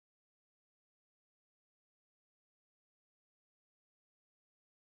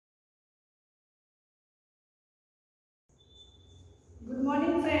Good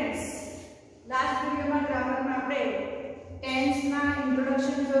morning friends. Last વિડિયોમાં ગ્રામરમાં આપણે ટેન્સના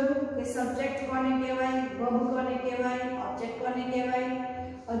introduction જોયું કે સબ્જેક્ટ કોને કહેવાય, વર્બ કોને કહેવાય, ઓબ્જેક્ટ કોને કહેવાય,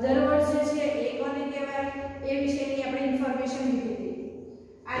 અધર વર્ડ્સ જે છે એ કોને કહેવાય એ વિશેની આપણે ઇન્ફોર્મેશન લીધી હતી.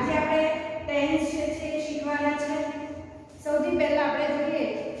 આજે આપણે ટેન્સ જે છે એ શીખવાના છે. સૌથી પહેલા આપણે જોઈએ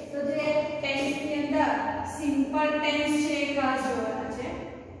તો જે ટેન્સની અંદર સિમ્પલ ટેન્સ છે એ ખાસ જોવાના છે.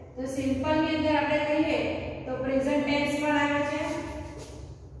 તો સિમ્પલ ની અંદર આપણે કહીએ તો પ્રેઝન્ટ ટેન્સ પણ આવે છે,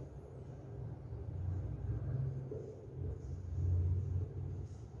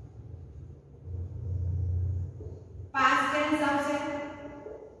 પાસ્ટ ટેન્સ આવશે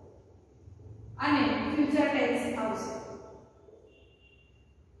અને ફ્યુચર ટેન્સ આવશે.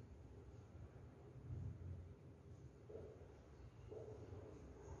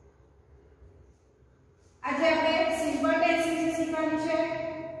 આજે આપણે સિમ્પલ ટેન્સ વિશે શીખવાનું છે.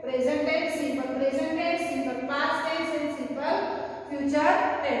 Present tense, simple present tense, simple past tense અને સિમ્પલ ફ્યુચર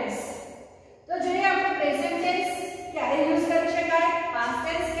ટેન્સ. તો જોઈએ આપણે પ્રેઝન્ટ ટેન્સ ક્યારે યુઝ કરી શકાય, પાસ્ટ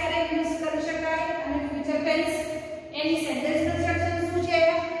ટેન્સ ક્યારે યુઝ કરી શકાય અને ફ્યુચર ટેન્સ એની સેન્ટેન્સ કન્સ્ટ્રક્શન શું છે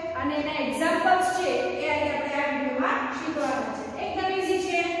અને એના એક્ઝામ્પલ્સ છે એ આજે આપણે આ વિડિયોમાં શીખવાના છે. એકદમ ઈઝી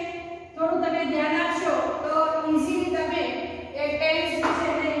છે. થોડું તમે ધ્યાન આપશો તો ઈઝીલી તમે એ ટેન્સ જે છે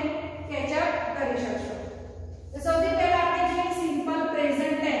એને કેચઅપ કરી શકશો. તો સૌથી પહેલા આપણે જોઈએ સિમ્પલ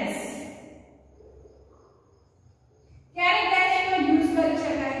પ્રેઝન્ટ ટેન્સ. ક્યારે ક્યારે એનો યુઝ કરી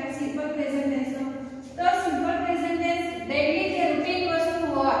શકાય સિમ્પલ પ્રેઝન્ટ ટેન્સનો? તો સિમ્પલ પ્રેઝન્ટ ટેન્સ ડેઈલી જે રૂટીન વસ્તુ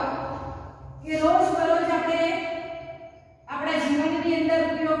હોય કે રોજબરોજ આપણે આપણા જીવનની અંદર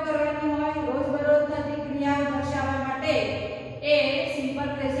ઉપયોગ કરવાની હોય, રોજબરોજ થતી ક્રિયાઓ દર્શાવવા માટે એ સિમ્પલ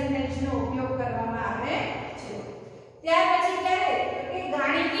પ્રેઝન્ટ ટેન્સનો ઉપયોગ કરવામાં આવે છે. ત્યાર પછી ક્યારે કે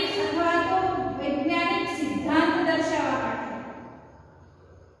ગાણિતિક અથવા તો વૈજ્ઞાનિક સિદ્ધાંત દર્શાવવા માટે.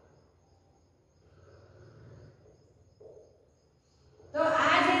 તો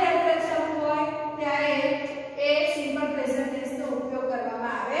આ જ્યારે દર્શાવવું હોય ત્યારે એ સિમ્પલ પ્રેઝન્ટ ટેન્સનો ઉપયોગ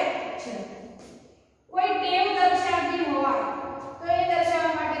કરવામાં આવે છે. કોઈ ટેવ દર્શાવવી હોય તો એ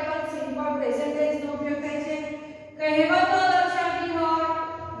દર્શાવવા માટે પણ સિમ્પલ પ્રેઝન્ટ ટેન્સનો ઉપયોગ થાય છે. કહેવતો દર્શાવવી હોય,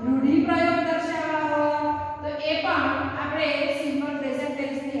 રૂઢિપ્રયોગ દર્શાવવા હોય તો એ પણ આપણે સિમ્પલ પ્રેઝન્ટ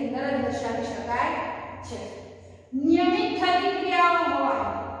ટેન્સની અંદર જ દર્શાવી શકાય છે. નિયમિત થતી ક્રિયાઓ હોય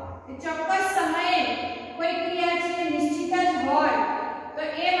કે ચોક્કસ સમયે કોઈ ક્રિયા છે નિશ્ચિત જ હોય તો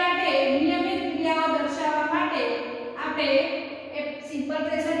એ માટે નિયમિત ક્રિયાઓ દર્શાવવા માટે આપણે એ સિમ્પલ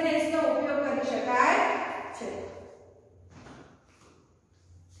પ્રેઝન્ટ ટેન્સનો ઉપયોગ કરી શકાય છે.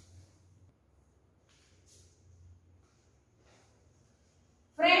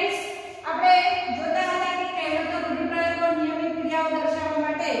 ફ્રેન્ડ્સ, આપણે જોતા હતા કે કહેવતો, રૂઢિપ્રયોગો, નિયમિત ક્રિયાઓ દર્શાવવા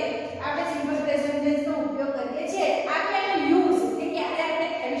માટે આપણે સિમ્પલ પ્રેઝન્ટ ટેન્સનો ઉપયોગ કરીએ છીએ. આગળ એનો યુઝ કે ક્યારે આપણે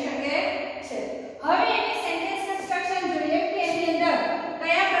કરી શકીએ છે. હવે એની સેન્ટેન્સ કન્સ્ટ્રક્શન જોઈએ કે એની અંદર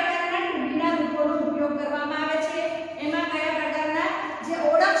કયા પ્રકારના ટુ બીના રૂપોનો ઉપયોગ કરવામાં આવે છે, એમાં કયા પ્રકારના જે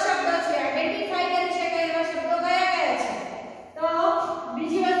ઓળખ શબ્દો છે, આઈડેન્ટિફાઈ કરી શકાય એવા શબ્દો કયા કયા છે. તો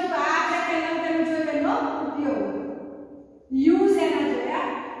બીજી વસ્તુ આ આપણે પહેલા જોયું એનો ઉપયોગ, યુઝ એના જોયા.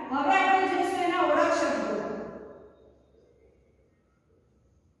 હવે આપણે જોઈશું એના ઓળખ શબ્દો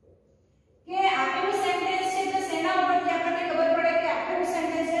કે આપેલું સેન્ટેન્સ છે તો શેના ઉપરથી આપણને ખબર પડે કે આપેલું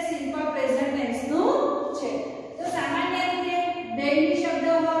સેન્ટેન્સ છે સિમ્પલ પ્રેઝન્ટ ટેન્સનું છે. તો સામાન્ય રીતે ડેઈલી શબ્દ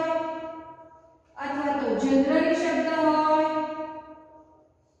હોય અથવા તો જનરલી શબ્દ હોય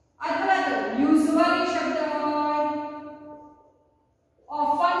અથવા તો યુઝ્યુઅલી શબ્દ હોય,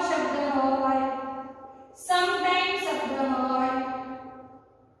 ઓફન શબ્દ હોય, સમટાઈમ્સ શબ્દ હોય,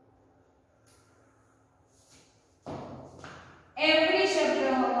 એવરી શબ્દ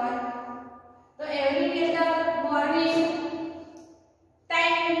હોય. તો એવરી ની અંદર મોર્નિંગ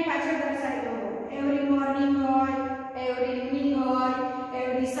ટાઈમ ની પાછળ દર્શાવેલો હોય. એવરી મોર્નિંગ હોય, એવરી ઇવનિંગ હોય,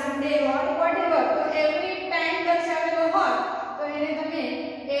 એવરી સન્ડે હોય, વોટએવર. તો એવરી ટાઈમ દર્શાવેલો હોય તો એને તમે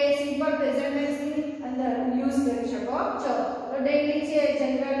એ સિમ્પલ પ્રેઝન્ટ ટેન્સ ની અંદર યુઝ કરી શકો છો. તો ડેઈલી છે,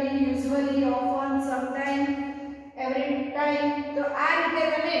 generally, usually, often, sometime, every time. તો આ રીતે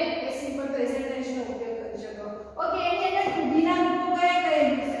તમે એ સિમ્પલ પ્રેઝન્ટ ટેન્સનો ઉપયોગ કરી શકો. ઓકે, એની અંદર ટુ બીના રૂપો કયા કયા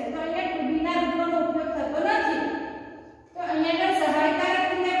છે? તો અહીંયા ટુ બીના રૂપોનો ઉપયોગ થતો નથી. તો અહીંયા અંદર સહાયકારક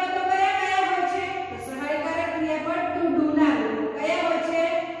ક્રિયાપદો કયા કયા હોય છે? તો સહાયકારક ક્રિયાપદ ટુ ડુ ના રૂપો કયા હોય છે?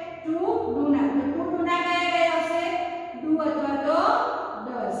 ટુ ડુ ના. તો ટુ ડુ ના કયા કયા હશે? ડુ અથવા તો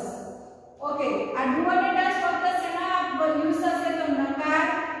ડઝ. ઓકે, આ ડુ અને ડઝ ફક્ત શેના યુઝ થશે? તો નકાર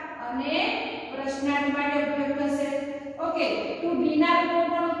અને પ્રશ્નાર્થ માટે ઉપયોગ થશે. ઓકે, ટુ બી ના રૂપો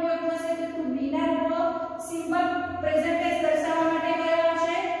પણ ઉપયોગ થશે. તો ટુ બી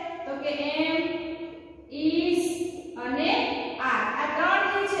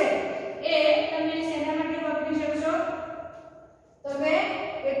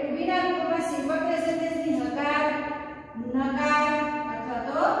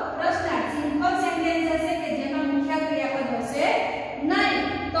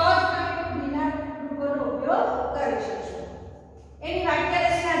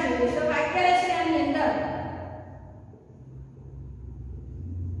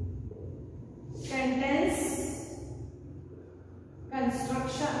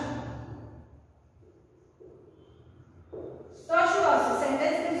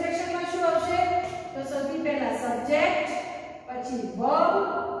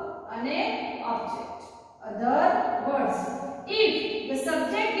અને object. Other words. If the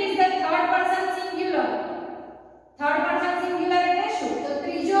subject is the third person singular, third person singular એટલે શું? તો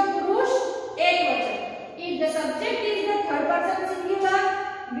ત્રીજો પુરુષ એકવચન. If the subject is the third person singular,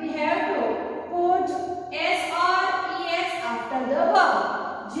 we have to put s or es after the verb.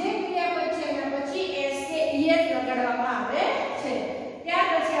 જે ક્રિયાપદ છે એના પછી s કે es લગાડવામાં આવે છે. ત્યાર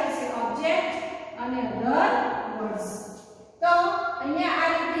પછી આવશે ઓબ્જેક્ટ અને અધર વર્ડ્સ. તો અહીંયા આ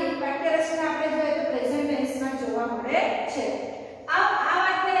રીતે વાક્ય રચના આપણે જોઈએ તો પ્રેઝન્ટ ટેન્સ માં જોવા મળે છે. આ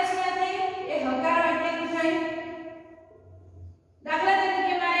વાક્ય રચના છે એ હકાર વાક્યની થઈ. દાખલા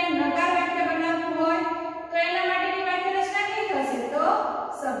તરીકે મારે નકાર વાક્ય બનાવવું હોય તો એના માટેની વાક્ય રચના કઈ થશે? તો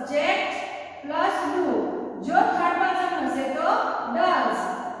સબ્જેક્ટ પ્લસ ડુ. જો થર્ડ પર્સન હશે તો does,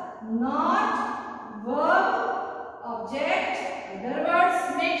 not, verb, object, other words.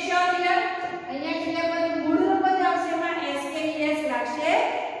 Make sure here અહીંયા ક્રિયાપદ મૂળ રૂપ જ આવશે, એમાં s કે es લાગશે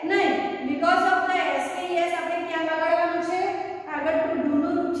નહીં. because of the s કે es આપણે ક્યાં લગાડવાનું છે? આગળ ટુ ડુ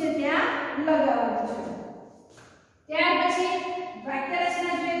નું રૂપ છે ત્યાં લગાવવાનું છે. ત્યાર પછી વાક્ય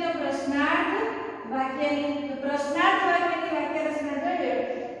રચના જોઈએ તો પ્રશ્નાર્થ વાક્યની. તો પ્રશ્નાર્થ વાક્યની વાક્ય રચના જોઈએ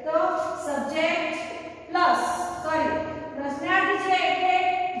તો સબ્જેક્ટ પ્લસ પ્રશ્નાર્થ છે એટલે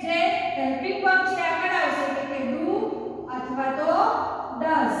જે હેલ્પિંગ વર્બ છે આગળ આવશે એટલે કે ડુ અથવા તો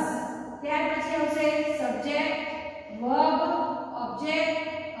ડઝ. ત્યાર પછી આવશે subject, verb, object,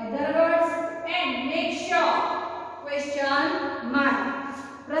 other words and make sure question mark.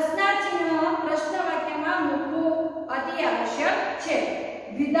 પ્રશ્નાર્થ ચિહ્ન પ્રશ્ન વાક્યમાં મૂકવું અતિ આવશ્યક છે.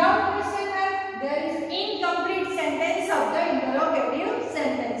 Without question mark there is incomplete sentence of the interrogative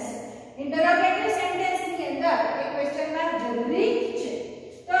sentence. interrogative sentence ની અંદર એક ક્વેશ્ચન માર્ક જરૂરી છે.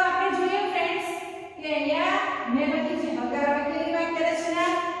 તો આપણે જોઈએ ફ્રેન્ડ્સ કે અહીંયા મેં લખી છે હકાર વાક્યની વાક્ય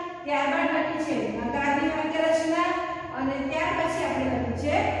રચના, ત્યારબાદ લખી છે નકારની વાક્ય રચના અને ત્યાર પછી આપણે લખી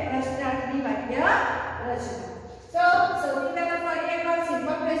છે પ્રશ્નાર્થની વાક્ય રચના. તો સૌથી પહેલા ફરી એકવાર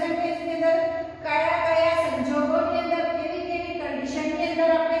સિમ્પલ પ્રેઝન્ટ ટેન્સ ની અંદર કયા સંજોગોની અંદર કેવી કન્ડિશનની અંદર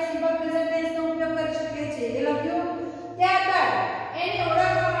આપણે સિમ્પલ પ્રેઝન્ટ ટેન્સ નો ઉપયોગ કરી શકીએ છીએ એ લખ્યું. ત્યારબાદ એને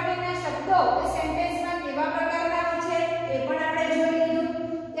ઓળખવા માટેના શબ્દો એ સેન્ટેન્સમાં કેવા પ્રકારના હોય છે એ પણ આપણે જોઈ લીધું.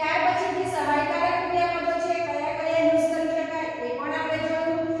 ત્યાર પછી જે સહાયકારક ક્રિયાપદો છે કયા યુઝ કરી શકાય એ પણ આપણે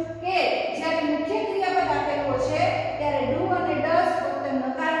જોયું કે જ્યારે મુખ્ય ક્રિયાપદ આપેલું છે ત્યારે ડુ અને ડઝ ફક્ત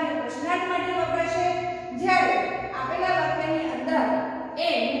નકાર અને પ્રશ્નાર્થ માટે વપરાશે. જ્યારે આપેલા વાક્યની અંદર એ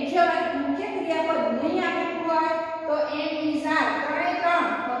મુખ્ય ક્રિયાપદ નહીં આપેલું હોય તો એમ ઇઝ આર ત્રણ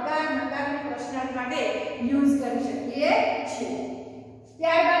હકાર, નકાર અને પ્રશ્નાર્થ માટે યુઝ કરી શકીએ છીએ.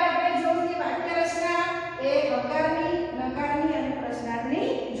 ત્યારબાદ આપણે જોયું કે વાક્ય રચના એ હકારની, નકારની અને પ્રશ્નાર્થની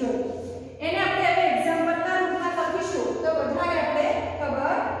જોઈ. એને આપણે હવે એક્ઝામ્પલના રૂપમાં લખીશું તો વધારે આપણે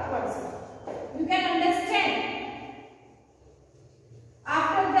ખબર પડશે. You can understand.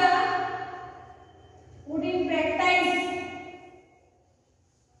 After the putting practice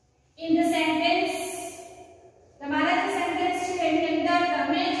in the sentence, તમારા જે સેન્ટેન્સ છે એની અંદર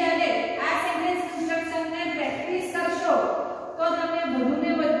તમે જ્યારે આ સેન્ટેન્સ કન્સ્ટ્રક્શનને પ્રેક્ટિસ કરશો તો તમને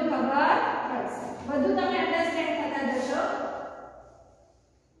વધુને વધુ ખબર પડશે, વધુ તમે અન્ડરસ્ટેન્ડ થતા જશો.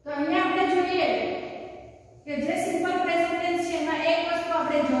 તો અહીંયા આપણે જોઈએ કે જે સિમ્પલ પ્રેઝન્ટ ટેન્સ છે એમાં એક વસ્તુ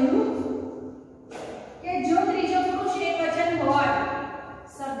આપણે જોયું કે જો ત્રીજો પુરુષ એકવચન હોય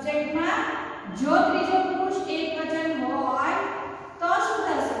સબ્જેક્ટમાં, જો ત્રીજો પુરુષ એકવચન હોય તો શું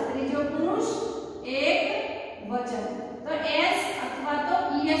થશે? ત્રીજો પુરુષ એકવચન. તો s અથવા તો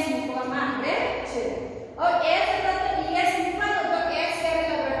es મૂકવામાં આવે છે. હવે s અથવા તો es મૂકવાનો તો s ક્યારે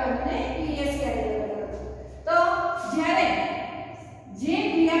લગાડવાનું ને es ક્યારે લગાડવાનું? તો જ્યારે જે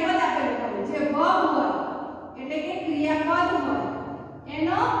ક્રિયાપદ આપેલું હોય, જે verb હોય એટલે કે ક્રિયાપદ હોય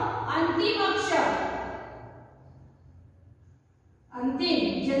એનો અંતિમ અક્ષર, અંતિમ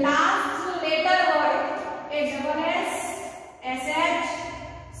જે લાસ્ટ લેટર હોય એ double s, sh,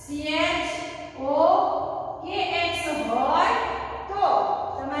 ch, o કે x હોય તો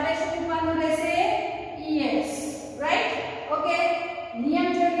તમારે શું મૂકવાનું રહેશે? es. રાઈટ? ઓકે. નિયમ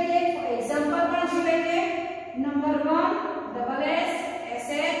જોઈ લઈએ, એક્ઝામ્પલ પણ જોઈ લઈએ. Number 1 double s,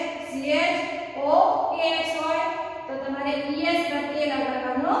 sh, ch, o કે x હોય તો તમારે es પ્રત્યય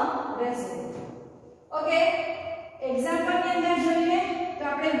લગાડવાનો રહેશે. ઓકે. એક્ઝામ્પલ ની અંદર જોઈએ તો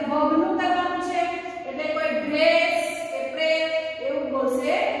આપણે વર્બ નું કરવાનું છે એટલે કોઈ ડ્રેસ કે પ્રે એવું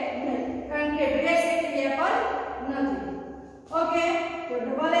બોલશે નહીં કારણ કે ડ્રેસ એ ક્રિયાપદ નથી. ઓકે. તો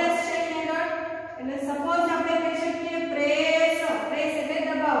ડબલ s છે અહીંયા આગળ એટલે સપોઝ આપણે કહી શકીએ પ્રેસ, પ્રેસ એટલે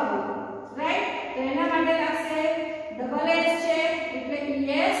દબાવવું. રાઈટ? તો એના માટે લાગશે ડબલ s છે એટલે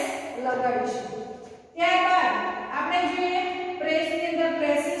es લગાડીશું. ત્યારબાદ આપણે જોઈએ પ્રેસ ની અંદર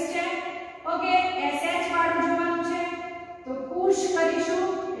પ્રેસિસ છે. ઓકે. sh વાળું જોવાનું છે તો પુશ કરી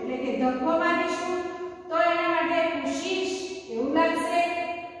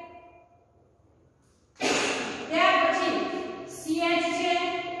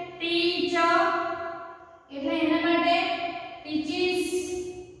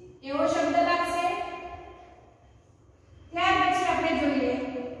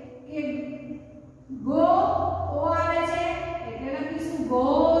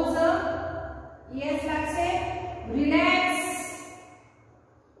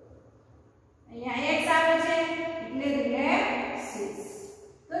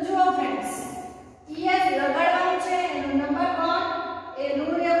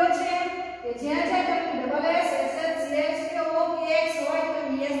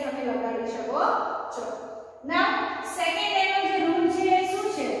શકો છો. નાઉ સેકન્ડ એનો જે રૂલ છે એ શું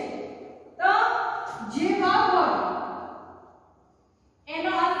છે? તો જે વર્બ હોય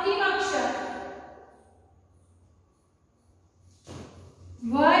એનો અંતિમ અક્ષર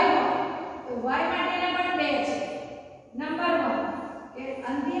y હોય તો y માટેના પણ બે છે. નંબર 1 કે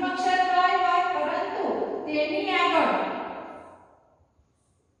અંતિમ અક્ષર y હોય પરંતુ તેની આગળ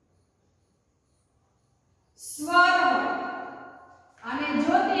સ્વર હોય અને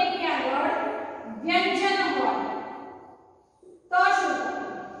જો તેની આગળ વ્યંજન હોય તો શું કરવું?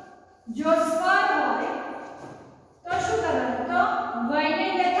 જો સ્વર હોય તો શું કરવાનું? તો y ને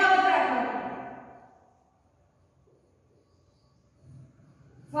યથાવત રાખવાનું,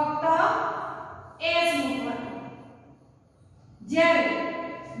 ફક્ત s મૂકવાનું. જ્યારે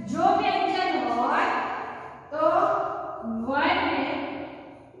જો વ્યંજન હોય તો y ને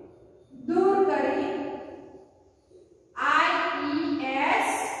દૂર કરી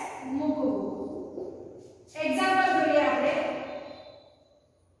IES મૂકવું. એક્ઝામ્પલ જોઈએ આપણે.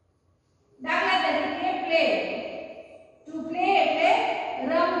 દાખલા તરીકે પ્લે. ટુ પ્લે એટલે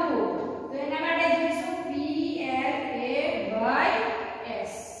રમવું. તો એના માટે જોઈશું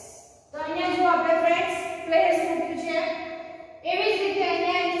PLAYS. તો અહીંયા જો આપણે ફ્રેન્ડ્સ પ્લેસ મૂક્યું છે. એવી જ રીતે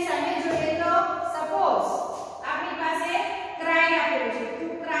અહીંયા એની સામે જોઈએ તો સપોઝ આપણી પાસે ક્રાય આપેલું છે. ટુ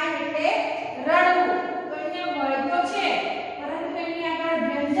ક્રાય એટલે રડવું. તો અહીંયા વર્ડ તો છે પરંતુ એની આગળ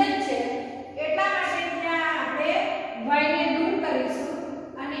વ્યંજન છે એટલા માટે ત્યાં આપણે y ને દૂર કરીશું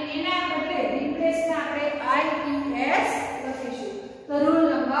અને એના બદલે રિપ્લેસમાં આપણે IES લખીશું. તો રૂલ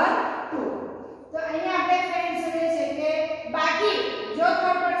નંબર 2. તો અહીંયા આપણે ફ્રેન્ડ્સ જોઈએ છે કે બાકી જો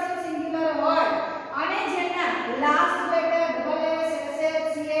થર્ડ પર્સન સિંગ્યુલર હોય અને જેના last letter double S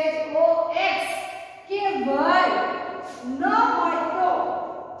S H O x કે y ન હોય તો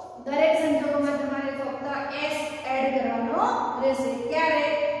દરેક સંજોગોમાં તમારે ફક્ત s એડ કરવાનો રહેશે. ક્યારે?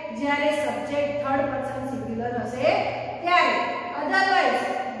 જ્યારે સબ્જેક્ટ થર્ડ પર્સન સિંગ્યુલર હશે ત્યારે. અધરવાઇઝ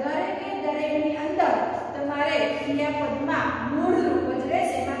દરેકની અંદર તમારે ક્રિયાપદમાં મૂળ રૂપ જ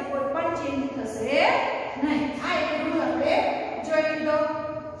રહેશે, એમાં કોઈ પણ ચેન્જ થશે નહીં. આ એટલું આપણે જોઈ લીધો.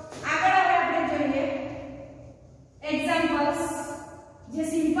 આગળ હવે આપણે જોઈએ એક્ઝામ્પલ્સ. જે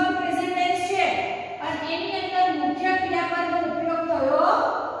સિમ્પલ પ્રેઝન્ટ ટેન્સ છે અને એની અંદર મુખ્ય ક્રિયાપદનો ઉપયોગ થયો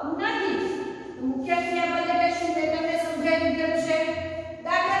નથી. મુખ્ય ક્રિયાપદ એટલે શું તે તમને સમજાવી દીધું છે.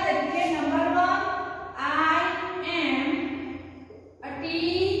 દાખલા તરીકે number 1 I am a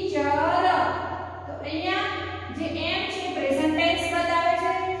teacher. તો અહીંયા જે am છે પ્રેઝન્ટ ટેન્સ બતાવે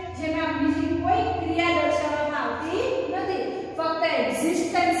છે જેમાં બીજી કોઈ ક્રિયા દર્શાવવામાં આવતી નથી, ફક્ત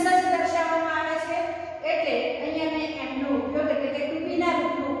એક્ઝિસ્ટન્સ જ દર્શાવવામાં આવે છે. એટલે અહીંયા મેં am નો ઉપયોગ એટલે કે to be ના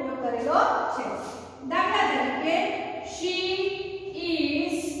રૂપનો ઉપયોગ કરેલો છે. દાખલા તરીકે she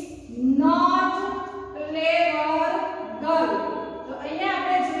is not clever girl. તો અહીંયા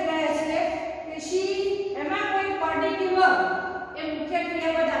આપણે જોઈ રહ્યા છીએ કે she એમાં કોઈ પર્ટિક્યુલર એ મુખ્ય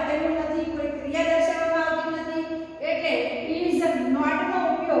ક્રિયાપદ આપેલું નથી, કોઈ ક્રિયા દર્શાવવામાં આવતી નથી. એટલે is not નો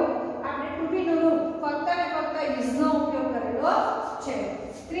ઉપયોગ આપણે to be નો ફક્ત ને ફક્ત is નો ઉપયોગ કરેલો છે.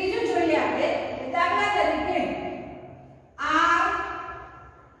 ત્રીજું જોઈએ આપણે. દાખલા તરીકે are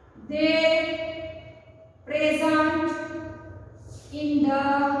they present in the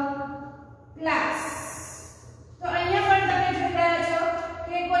class. તો અહીંયા પણ તમે જોઈ રહ્યા છો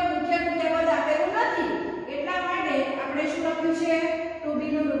કે કોઈ મુખ્ય ક્રિયાપદ આપેલું નથી એટલા માટે આપણે શું લખ્યું છે? ટુ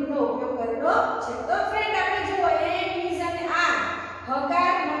બી નો રૂપનો ઉપયોગ કરેલો છે. તો ફ્રેન્ડ આપણે જુઓ am is અને are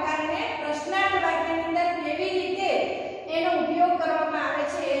હકાર મકારને પ્રશ્નાર્થ વાક્યની અંદર કેવી રીતે એનો ઉપયોગ કરવામાં આવે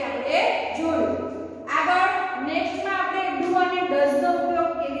છે એ આપણે જોયું. આગળ નેક્સ્ટમાં આપણે ડુ અને ડઝ નો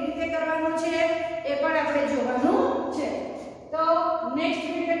ઉપયોગ કેવી રીતે કરવાનો છે એ પણ આપણે જોવાનું છે. તો નેક્સ્ટ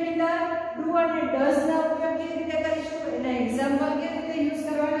વિડિયોની અંદર ડુ અને ડઝ નો ઉપયોગ કેવી રીતે કરીશું એના એક્ઝામ્પલ